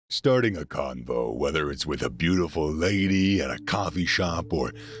Starting a convo, whether it's with a beautiful lady at a coffee shop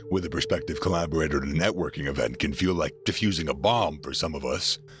or with a prospective collaborator at a networking event, can feel like defusing a bomb for some of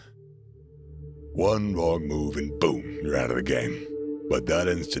us. One wrong move and boom, you're out of the game. But that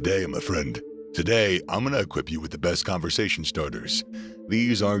ends today, my friend. Today, I'm going to equip you with the best conversation starters.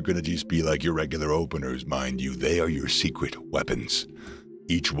 These aren't going to just be like your regular openers, mind you. They are your secret weapons.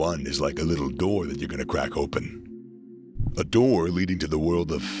 Each one is like a little door that you're going to crack open. A door leading to the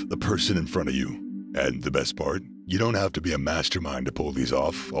world of the person in front of you. And the best part, you don't have to be a mastermind to pull these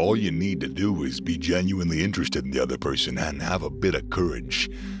off. All you need to do is be genuinely interested in the other person and have a bit of courage.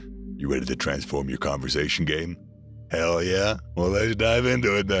 You ready to transform your conversation game? Hell yeah? Well, let's dive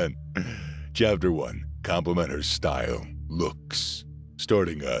into it then. Chapter 1. Compliment her style, looks.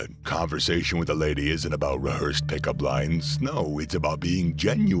 Starting a conversation with a lady isn't about rehearsed pickup lines. No, it's about being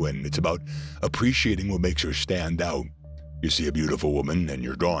genuine. It's about appreciating what makes her stand out. You see a beautiful woman and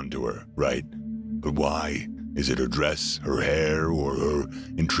you're drawn to her, right? But why? Is it her dress, her hair, or her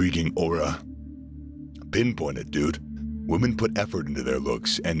intriguing aura? Pinpoint it, dude. Women put effort into their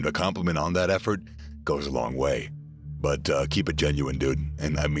looks, and a compliment on that effort goes a long way. But keep it genuine, dude,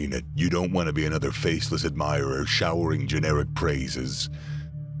 and I mean it. You don't want to be another faceless admirer showering generic praises.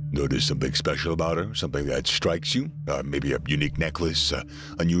 Notice something special about her, something that strikes you, maybe a unique necklace,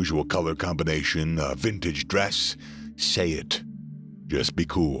 unusual color combination, a vintage dress. Say it. Just be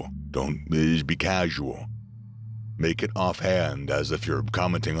cool. Don't just be casual. Make it offhand as if you're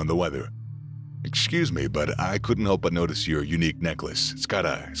commenting on the weather. Excuse me, but I couldn't help but notice your unique necklace. It's got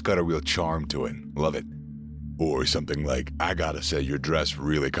a real charm to it. Love it. Or something like, I gotta say your dress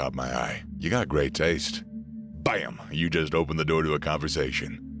really caught my eye. You got great taste. Bam! You just opened the door to a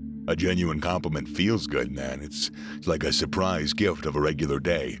conversation. A genuine compliment feels good, man. It's like a surprise gift of a regular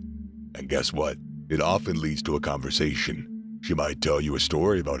day. And guess what? It often leads to a conversation. She might tell you a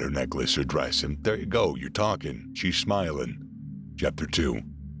story about her necklace or dress, and there you go, you're talking. She's smiling. Chapter 2.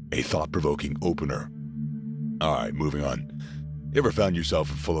 A thought-provoking opener. Alright, moving on. You ever found yourself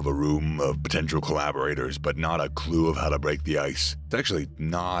full of a room of potential collaborators, but not a clue of how to break the ice? It's actually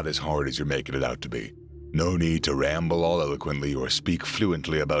not as hard as you're making it out to be. No need to ramble all eloquently or speak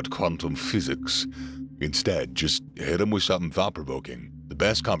fluently about quantum physics. Instead, just hit them with something thought-provoking. The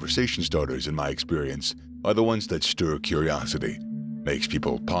best conversation starters, in my experience, are the ones that stir curiosity. Makes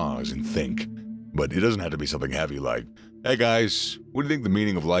people pause and think. But it doesn't have to be something heavy like, hey guys, what do you think the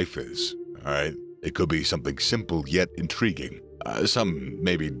meaning of life is? Alright? It could be something simple yet intriguing. Some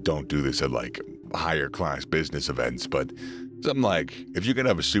maybe don't do this at like higher class business events, but something like, if you could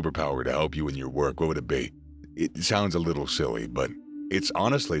have a superpower to help you in your work, what would it be? It sounds a little silly, but it's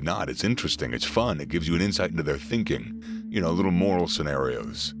honestly not. It's interesting. It's fun. It gives you an insight into their thinking. You know, little moral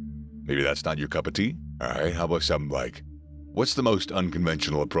scenarios. Maybe that's not your cup of tea? Alright, how about something like, what's the most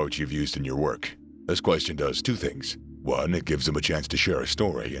unconventional approach you've used in your work? This question does two things. One, it gives them a chance to share a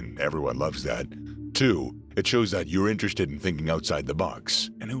story, and everyone loves that. Two, it shows that you're interested in thinking outside the box.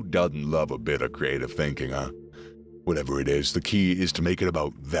 And who doesn't love a bit of creative thinking, huh? Whatever it is, the key is to make it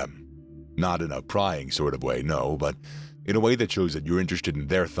about them. Not in a prying sort of way, no, but in a way that shows that you're interested in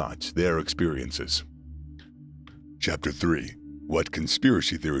their thoughts, their experiences. Chapter 3. What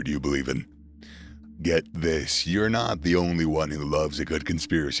conspiracy theory do you believe in? Get this, you're not the only one who loves a good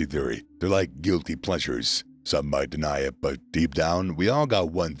conspiracy theory. They're like guilty pleasures. Some might deny it, but deep down, we all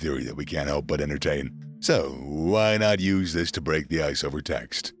got one theory that we can't help but entertain. So, why not use this to break the ice over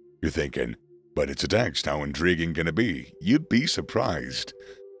text? You're thinking, but it's a text, how intriguing can it be? You'd be surprised.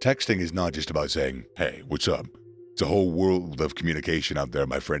 Texting is not just about saying, hey, what's up? It's a whole world of communication out there,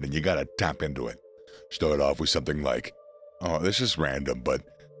 my friend, and you gotta tap into it. Start off with something like, oh, this is random, but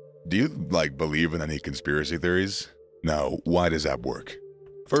do you, believe in any conspiracy theories? Now, why does that work?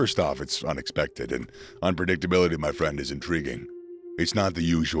 First off, it's unexpected, and unpredictability, my friend, is intriguing. It's not the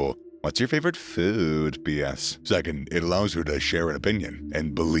usual, what's your favorite food, BS. Second, it allows her to share an opinion,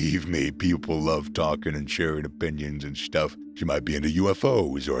 and believe me, people love talking and sharing opinions and stuff. She might be into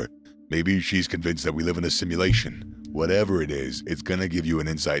UFOs, or maybe she's convinced that we live in a simulation. Whatever it is, it's gonna give you an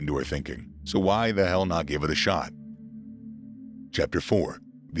insight into her thinking. So why the hell not give it a shot? Chapter 4.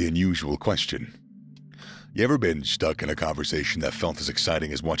 The unusual question. You ever been stuck in a conversation that felt as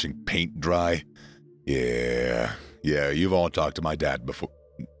exciting as watching paint dry? Yeah, you've all talked to my dad before.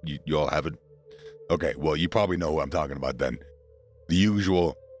 You all haven't? Okay, well, you probably know who I'm talking about then. The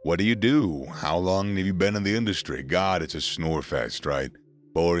usual, what do you do? How long have you been in the industry? God, it's a snore fest, right?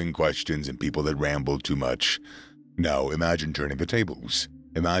 Boring questions and people that ramble too much. Now, imagine turning the tables.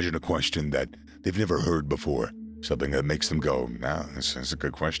 Imagine a question that they've never heard before. Something that makes them go, nah, that's a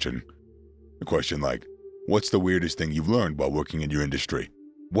good question. A question like, what's the weirdest thing you've learned while working in your industry?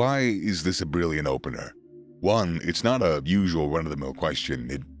 Why is this a brilliant opener? One, it's not a usual run-of-the-mill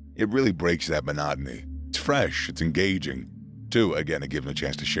question. It really breaks that monotony. It's fresh, it's engaging. Two, again, it gives them a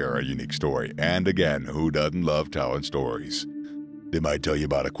chance to share a unique story. And again, who doesn't love telling stories? They might tell you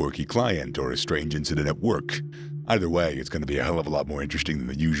about a quirky client or a strange incident at work. Either way, it's going to be a hell of a lot more interesting than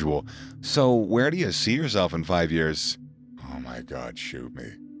the usual. So, where do you see yourself in 5 years? Oh my God, shoot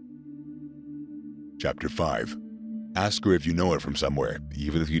me. Chapter 5. Ask her if you know her from somewhere,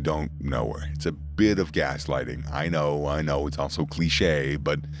 even if you don't know her. It's a bit of gaslighting. I know, it's also cliche,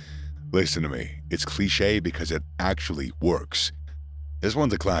 but listen to me. It's cliche because it actually works. This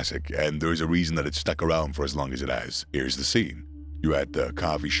one's a classic, and there's a reason that it's stuck around for as long as it has. Here's the scene. You're at the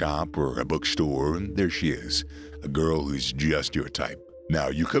coffee shop or a bookstore, and there she is, a girl who's just your type. Now,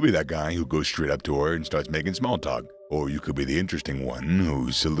 you could be that guy who goes straight up to her and starts making small talk, or you could be the interesting one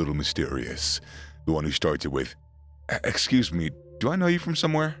who's a little mysterious, the one who starts it with, "Excuse me, do I know you from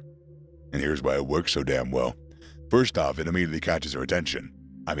somewhere?" And here's why it works so damn well. First off, it immediately catches her attention.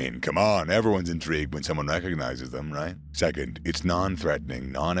 I mean, come on, everyone's intrigued when someone recognizes them, right? Second, it's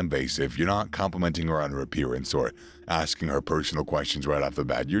non-threatening, non-invasive. You're not complimenting her on her appearance or asking her personal questions right off the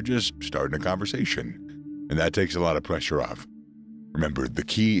bat. You're just starting a conversation. And that takes a lot of pressure off. Remember, the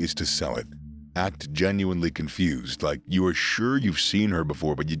key is to sell it. Act genuinely confused, like you are sure you've seen her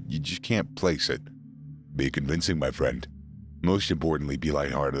before, but you just can't place it. Be convincing, my friend. Most importantly, be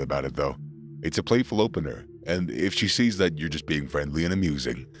lighthearted about it, though. It's a playful opener, and if she sees that you're just being friendly and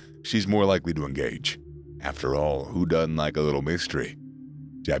amusing, she's more likely to engage. After all, who doesn't like a little mystery?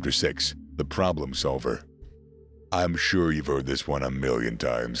 Chapter 6. The Problem Solver. I'm sure you've heard this one a million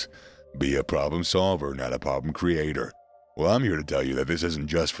times. Be a problem solver, not a problem creator. Well, I'm here to tell you that this isn't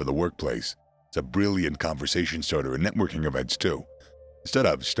just for the workplace. It's a brilliant conversation starter in networking events, too. Instead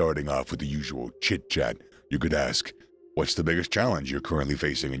of starting off with the usual chit-chat, you could ask, what's the biggest challenge you're currently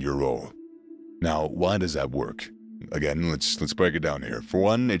facing in your role? Now, why does that work? Again, let's break it down here. For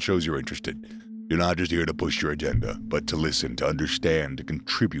one, it shows you're interested. You're not just here to push your agenda, but to listen, to understand, to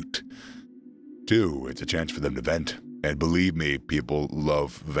contribute. Two, it's a chance for them to vent. And believe me, people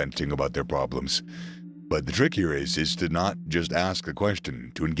love venting about their problems. But the trick here is to not just ask the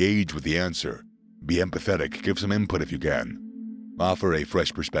question, to engage with the answer. Be empathetic, give some input if you can. Offer a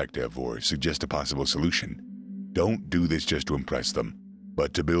fresh perspective or suggest a possible solution. Don't do this just to impress them,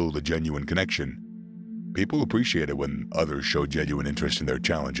 but to build a genuine connection. People appreciate it when others show genuine interest in their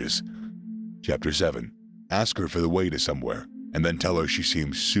challenges. Chapter 7. Ask her for the way to somewhere, and then tell her she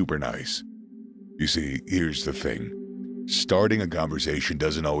seems super nice. You see, here's the thing. Starting a conversation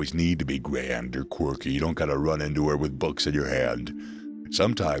doesn't always need to be grand or quirky. You don't gotta run into her with books in your hand.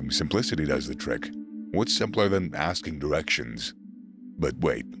 Sometimes simplicity does the trick. What's simpler than asking directions? But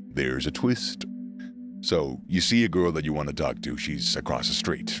wait, there's a twist. So, you see a girl that you want to talk to, she's across the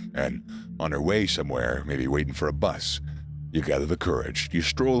street, and on her way somewhere, maybe waiting for a bus. You gather the courage, you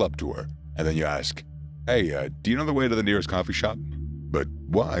stroll up to her, and then you ask, "Hey, do you know the way to the nearest coffee shop?" But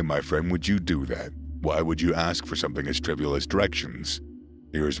why, my friend, would you do that? Why would you ask for something as trivial as directions?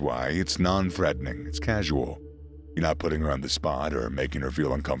 Here's why. It's non-threatening, it's casual. You're not putting her on the spot or making her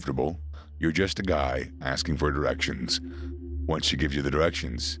feel uncomfortable. You're just a guy asking for directions. Once she gives you the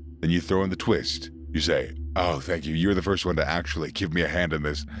directions, then you throw in the twist. You say, "Oh, thank you, you're the first one to actually give me a hand in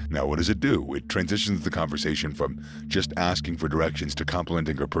this." Now, what does it do? It transitions the conversation from just asking for directions to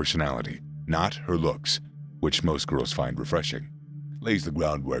complimenting her personality, not her looks, which most girls find refreshing. Lays the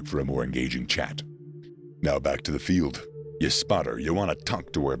groundwork for a more engaging chat. Now back to the field. You spot her, you want to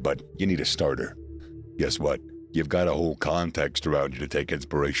talk to her, but you need a starter. Guess what? You've got a whole context around you to take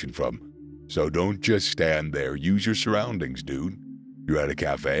inspiration from. So don't just stand there, use your surroundings, dude. You're at a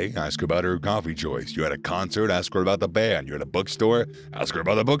cafe, ask her about her coffee choice. You're at a concert, ask her about the band. You're at a bookstore, ask her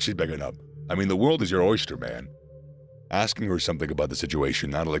about the book she's picking up. I mean, the world is your oyster, man. Asking her something about the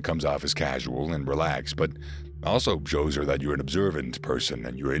situation not only comes off as casual and relaxed, but also shows her that you're an observant person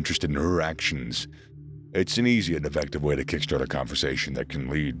and you're interested in her actions. It's an easy and effective way to kickstart a conversation that can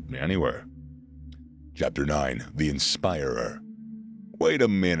lead anywhere. Chapter 9. The Inspirer. Wait a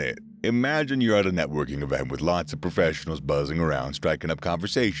minute. Imagine you're at a networking event with lots of professionals buzzing around, striking up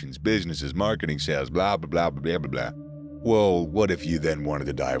conversations, businesses, marketing, sales, blah, blah, blah, blah, blah, blah. Well, what if you then wanted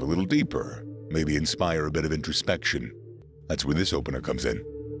to dive a little deeper? Maybe inspire a bit of introspection. That's where this opener comes in.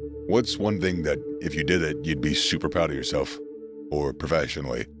 What's one thing that, if you did it, you'd be super proud of yourself? Or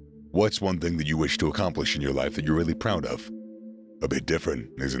professionally, what's one thing that you wish to accomplish in your life that you're really proud of? A bit different,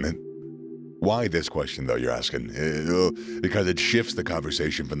 isn't it? Why this question, though, you're asking? Because it shifts the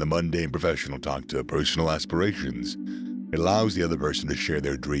conversation from the mundane professional talk to personal aspirations. It allows the other person to share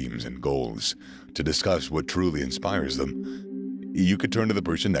their dreams and goals, to discuss what truly inspires them. You could turn to the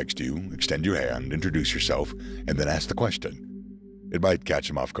person next to you, extend your hand, introduce yourself, and then ask the question. It might catch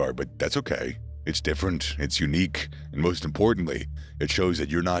them off guard, but that's okay. It's different, it's unique, and most importantly, it shows that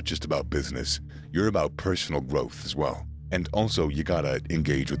you're not just about business, you're about personal growth as well. And also, you gotta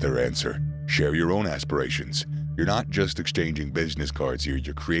engage with their answer. Share your own aspirations. You're not just exchanging business cards here,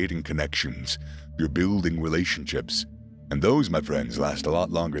 you're creating connections. You're building relationships. And those, my friends, last a lot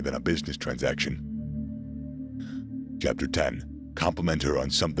longer than a business transaction. Chapter 10. Compliment her on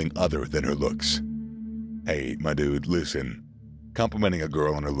something other than her looks. Hey, my dude, listen. Complimenting a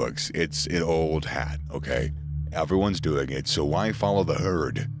girl on her looks, it's an old hat, okay? Everyone's doing it, so why follow the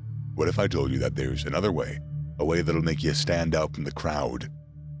herd? What if I told you that there's another way? A way that'll make you stand out from the crowd.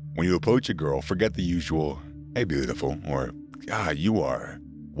 When you approach a girl, forget the usual, hey beautiful, or, you are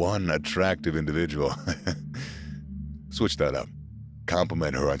one attractive individual. Switch that up.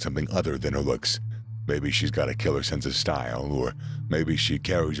 Compliment her on something other than her looks. Maybe she's got a killer sense of style, or maybe she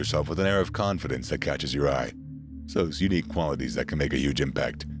carries herself with an air of confidence that catches your eye. Those unique qualities that can make a huge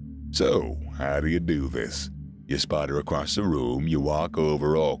impact. So, how do you do this? You spot her across the room, you walk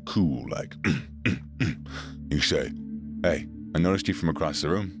over all cool like, you say, hey, I noticed you from across the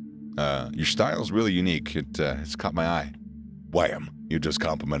room. Your style's really unique, it's caught my eye. Wham! You just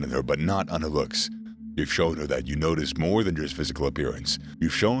complimented her, but not on her looks. You've shown her that you notice more than just physical appearance.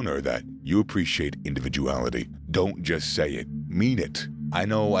 You've shown her that you appreciate individuality. Don't just say it, mean it. I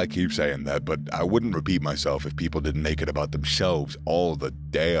know I keep saying that, but I wouldn't repeat myself if people didn't make it about themselves all the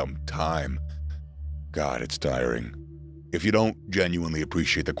damn time. God, it's tiring. If you don't genuinely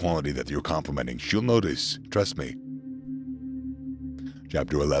appreciate the quality that you're complimenting, she'll notice, trust me.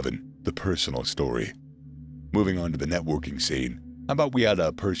 Chapter 11. The personal story. Moving on to the networking scene. How about we add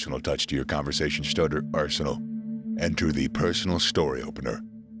a personal touch to your conversation starter arsenal? Enter the personal story opener.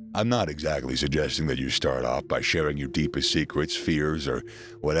 I'm not exactly suggesting that you start off by sharing your deepest secrets, fears, or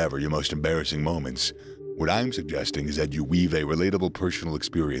whatever your most embarrassing moments. What I'm suggesting is that you weave a relatable personal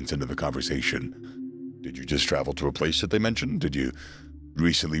experience into the conversation. Did you just travel to a place that they mentioned? Did you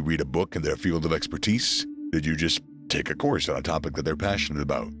recently read a book in their field of expertise? Did you just take a course on a topic that they're passionate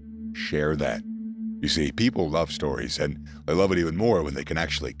about? Share that. You see, people love stories, and they love it even more when they can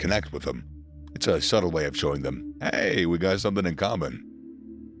actually connect with them. It's a subtle way of showing them, hey, we got something in common.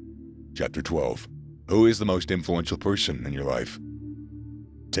 Chapter 12. Who is the most influential person in your life?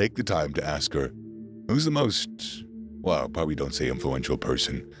 Take the time to ask her, who's the most, well, probably don't say influential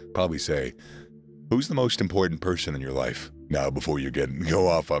person. Probably say, who's the most important person in your life? Now, before you go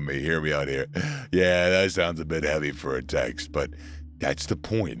off on me, hear me out here. Yeah, that sounds a bit heavy for a text, but that's the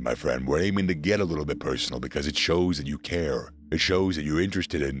point, my friend. We're aiming to get a little bit personal because it shows that you care. It shows that you're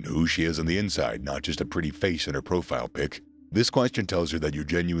interested in who she is on the inside, not just a pretty face in her profile pic. This question tells her that you're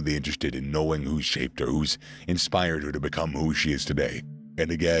genuinely interested in knowing who's shaped her, who's inspired her to become who she is today.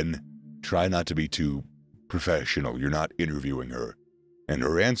 And again, try not to be too professional. You're not interviewing her. And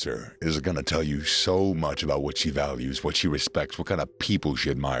her answer is going to tell you so much about what she values, what she respects, what kind of people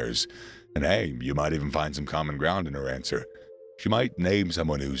she admires. And hey, you might even find some common ground in her answer. She might name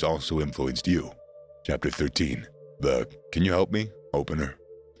someone who's also influenced you. Chapter 13. The Can You Help Me? Opener.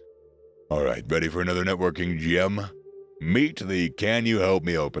 All right, ready for another networking gem? Meet the Can You Help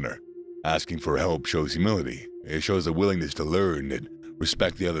Me? Opener. Asking for help shows humility. It shows a willingness to learn and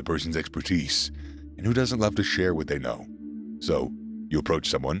respect the other person's expertise. And who doesn't love to share what they know? So, you approach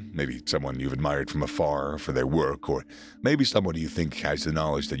someone, maybe someone you've admired from afar for their work, or maybe someone you think has the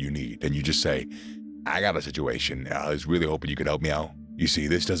knowledge that you need, and you just say, I got a situation. I was really hoping you could help me out. You see,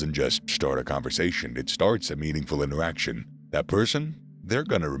 this doesn't just start a conversation. It starts a meaningful interaction. That person, they're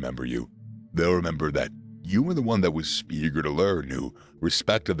gonna remember you. They'll remember that you were the one that was eager to learn, who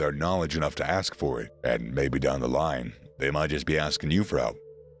respected their knowledge enough to ask for it. And maybe down the line, they might just be asking you for help.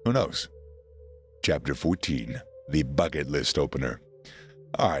 Who knows? Chapter 14. The Bucket List Opener.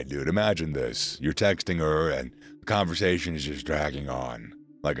 All right, dude, imagine this. You're texting her and the conversation is just dragging on.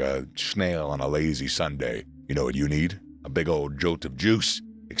 Like a snail on a lazy Sunday. You know what you need? A big old jolt of juice,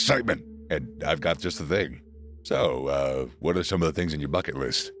 excitement, and I've got just the thing. So, what are some of the things on your bucket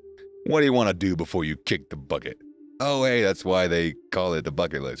list? What do you want to do before you kick the bucket? Oh, hey, that's why they call it the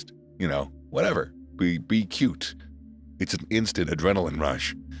bucket list. You know, whatever. Be cute. It's an instant adrenaline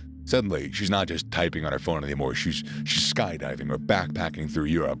rush. Suddenly, she's not just typing on her phone anymore. She's skydiving or backpacking through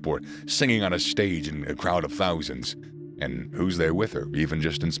Europe or singing on a stage in a crowd of thousands. And who's there with her, even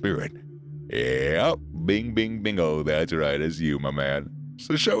just in spirit? Yep, bing, bing, bingo, that's right, it's you, my man.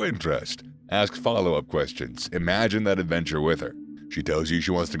 So show interest. Ask follow-up questions. Imagine that adventure with her. She tells you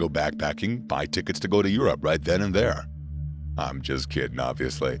she wants to go backpacking, buy tickets to go to Europe right then and there. I'm just kidding,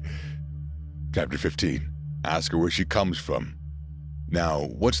 obviously. Chapter 15. Ask her where she comes from. Now,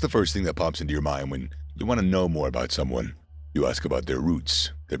 what's the first thing that pops into your mind when you want to know more about someone? You ask about their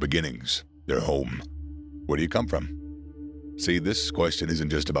roots, their beginnings, their home. Where do you come from? See, this question isn't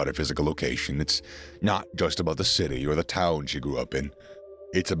just about a physical location. It's not just about the city or the town she grew up in.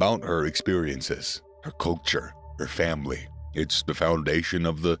 It's about her experiences, her culture, her family. It's the foundation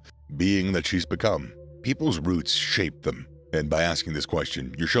of the being that she's become. People's roots shape them. And by asking this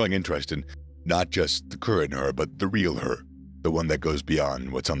question, you're showing interest in not just the current her, but the real her, the one that goes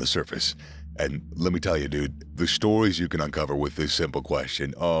beyond what's on the surface. And let me tell you, dude, the stories you can uncover with this simple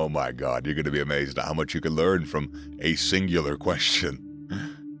question, oh my God, you're going to be amazed at how much you can learn from a singular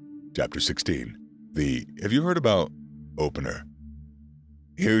question. Chapter 16. Have you heard about opener?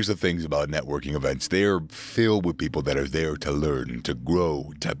 Here's the things about networking events. They're filled with people that are there to learn, to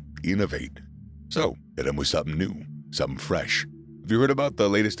grow, to innovate. So, hit them with something new, something fresh. Have you heard about the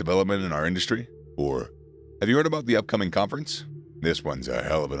latest development in our industry? Or have you heard about the upcoming conference? This one's a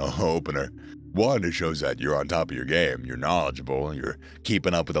hell of an opener. One, it shows that you're on top of your game, you're knowledgeable, you're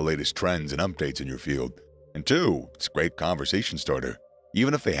keeping up with the latest trends and updates in your field. And two, it's a great conversation starter.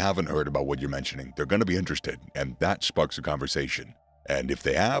 Even if they haven't heard about what you're mentioning, they're going to be interested, and that sparks a conversation. And if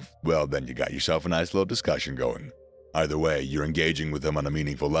they have, well, then you got yourself a nice little discussion going. Either way, you're engaging with them on a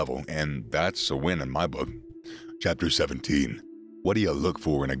meaningful level, and that's a win in my book. Chapter 17. What do you look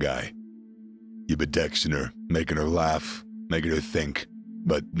for in a guy? You've been texting her, making her laugh, making her think,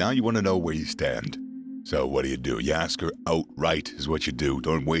 but now you want to know where you stand. So what do? You ask her outright is what you do.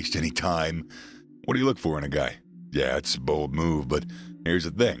 Don't waste any time. What do you look for in a guy? Yeah, it's a bold move, but here's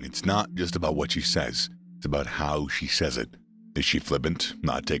the thing. It's not just about what she says. It's about how she says it. Is she flippant,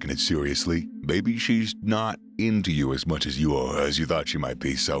 not taking it seriously? Maybe she's not into you as much as you are, as you thought she might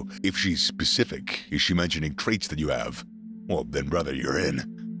be. So if she's specific, is she mentioning traits that you have? Well, then brother, you're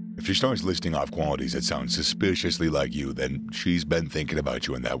in. If she starts listing off qualities that sound suspiciously like you, then she's been thinking about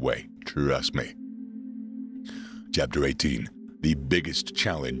you in that way. Trust me. Chapter 18. The biggest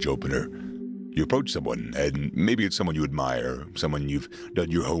challenge opener. You approach someone, and maybe it's someone you admire, someone you've done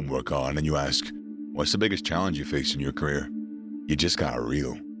your homework on, and you ask, what's the biggest challenge you face in your career? You just got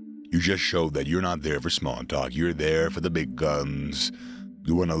real. You just showed that you're not there for small talk. You're there for the big guns.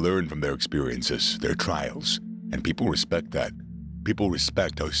 You want to learn from their experiences, their trials, and people respect that. People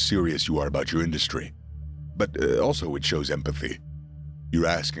respect how serious you are about your industry. But also it shows empathy. You're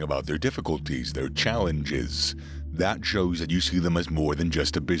asking about their difficulties, their challenges. That shows that you see them as more than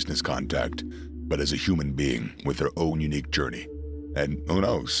just a business contact, but as a human being with their own unique journey. And who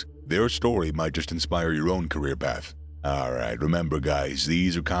knows, their story might just inspire your own career path. All right, remember guys,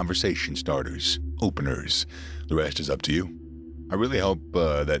 these are conversation starters, openers. The rest is up to you. I really hope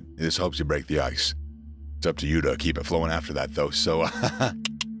that this helps you break the ice. It's up to you to keep it flowing after that though, so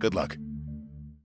good luck.